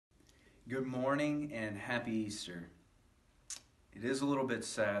Good morning and happy Easter. It is a little bit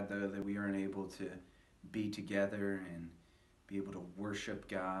sad, though, that we aren't able to be together and be able to worship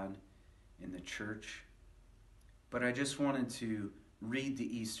God in the church. But I just wanted to read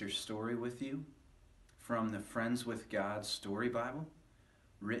the Easter story with you from the Friends with God Story Bible,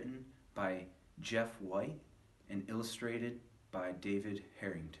 written by Jeff White and illustrated by David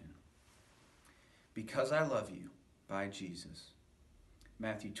Harrington. Because I Love You by Jesus.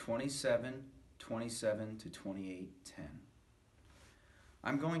 Matthew 27:27 to 28:10.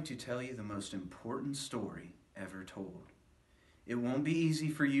 I'm going to tell you the most important story ever told. It won't be easy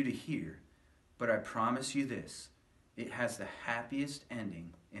for you to hear, but I promise you this, it has the happiest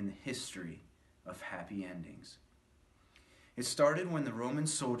ending in the history of happy endings. It started when the Roman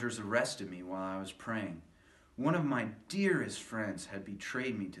soldiers arrested me while I was praying. One of my dearest friends had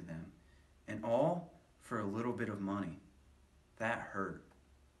betrayed me to them, and all for a little bit of money. That hurt.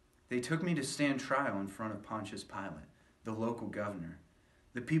 They took me to stand trial in front of Pontius Pilate, the local governor.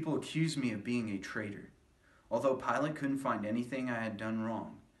 The people accused me of being a traitor, although Pilate couldn't find anything I had done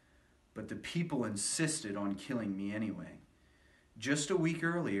wrong. But the people insisted on killing me anyway. Just a week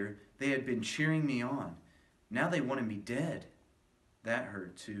earlier, they had been cheering me on. Now they wanted me dead. That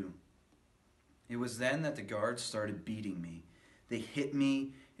hurt too. It was then that the guards started beating me. They hit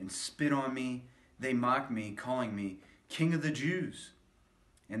me and spit on me. They mocked me, calling me King of the Jews.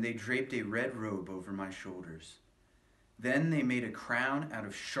 And they draped a red robe over my shoulders. Then they made a crown out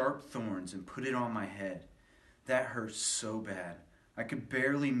of sharp thorns and put it on my head. That hurt so bad. I could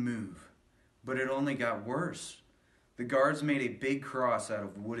barely move, but it only got worse. The guards made a big cross out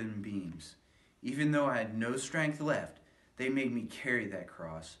of wooden beams. Even though I had no strength left, they made me carry that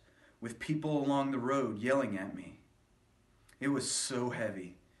cross, with people along the road yelling at me. It was so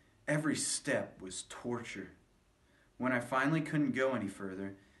heavy. Every step was torture. When I finally couldn't go any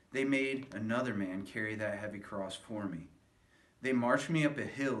further, they made another man carry that heavy cross for me. They marched me up a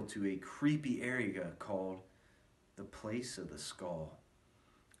hill to a creepy area called the Place of the Skull.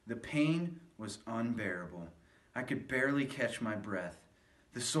 The pain was unbearable. I could barely catch my breath.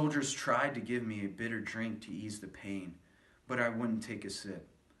 The soldiers tried to give me a bitter drink to ease the pain, but I wouldn't take a sip.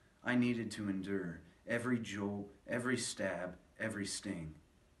 I needed to endure every jolt, every stab, every sting,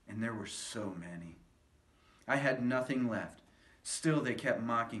 and there were so many. I had nothing left. Still, they kept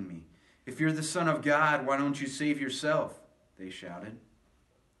mocking me. If you're the Son of God, why don't you save yourself? They shouted.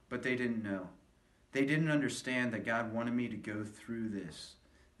 But they didn't know. They didn't understand that God wanted me to go through this.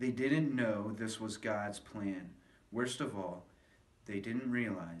 They didn't know this was God's plan. Worst of all, they didn't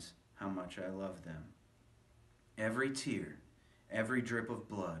realize how much I loved them. Every tear, every drip of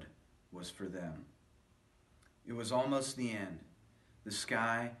blood was for them. It was almost the end. The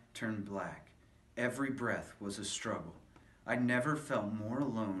sky turned black. Every breath was a struggle. I never felt more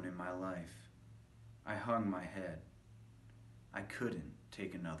alone in my life. I hung my head. I couldn't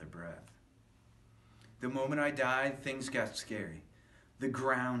take another breath. The moment I died, things got scary. The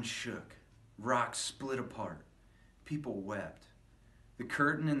ground shook. Rocks split apart. People wept. The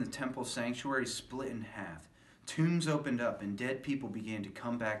curtain in the temple sanctuary split in half. Tombs opened up and dead people began to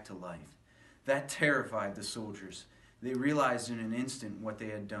come back to life. That terrified the soldiers. They realized in an instant what they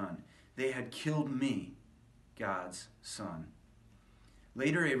had done. They had killed me, God's son.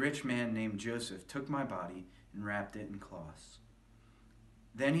 Later, a rich man named Joseph took my body and wrapped it in cloths.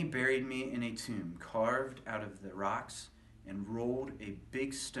 Then he buried me in a tomb carved out of the rocks and rolled a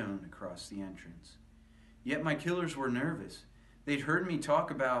big stone across the entrance. Yet my killers were nervous. They'd heard me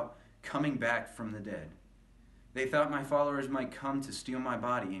talk about coming back from the dead. They thought my followers might come to steal my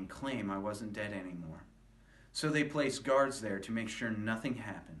body and claim I wasn't dead anymore. So they placed guards there to make sure nothing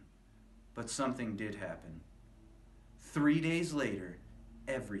happened. But something did happen. 3 days later,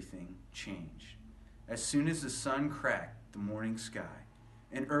 everything changed. As soon as the sun cracked the morning sky,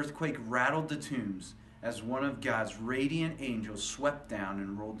 an earthquake rattled the tombs as one of God's radiant angels swept down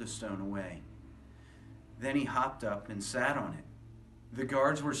and rolled the stone away. Then he hopped up and sat on it. The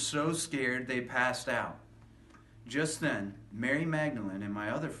guards were so scared they passed out. Just then, Mary Magdalene and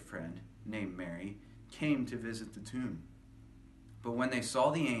my other friend, named Mary, came to visit the tomb. But when they saw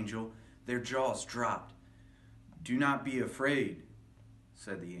the angel, their jaws dropped. "Do not be afraid,"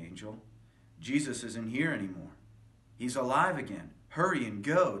 said the angel. "Jesus isn't here anymore. He's alive again. Hurry and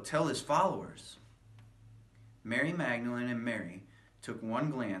go, tell his followers." Mary Magdalene and Mary took one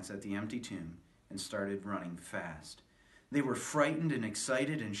glance at the empty tomb and started running fast. They were frightened and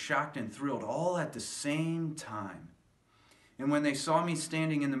excited and shocked and thrilled all at the same time. And when they saw me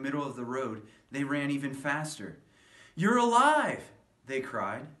standing in the middle of the road, they ran even faster. "You're alive!" they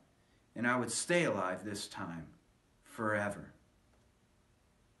cried. And I would stay alive this time, forever.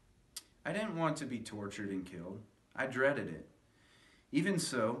 I didn't want to be tortured and killed. I dreaded it. Even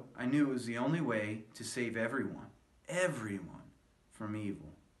so, I knew it was the only way to save everyone, from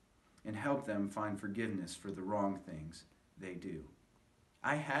evil, and help them find forgiveness for the wrong things they do.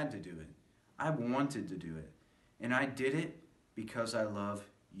 I had to do it. I wanted to do it. And I did it because I love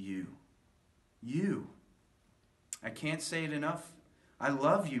you. You. I can't say it enough. I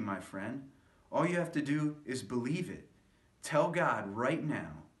love you, my friend. All you have to do is believe it. Tell God right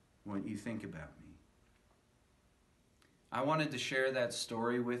now what you think about me. I wanted to share that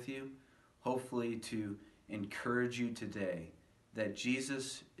story with you, hopefully to encourage you today that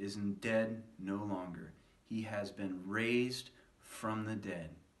Jesus isn't dead no longer. He has been raised from the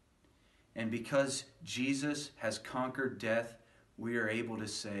dead. And because Jesus has conquered death, we are able to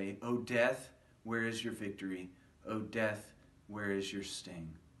say, "O death, where is your victory? O death, where is your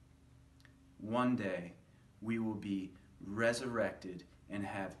sting?" One day, we will be resurrected and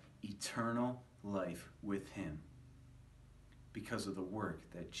have eternal life with him because of the work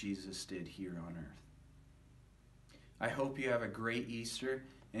that Jesus did here on earth. I hope you have a great Easter,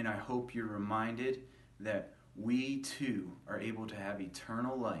 and I hope you're reminded that we too are able to have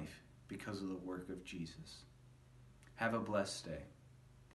eternal life because of the work of Jesus. Have a blessed day.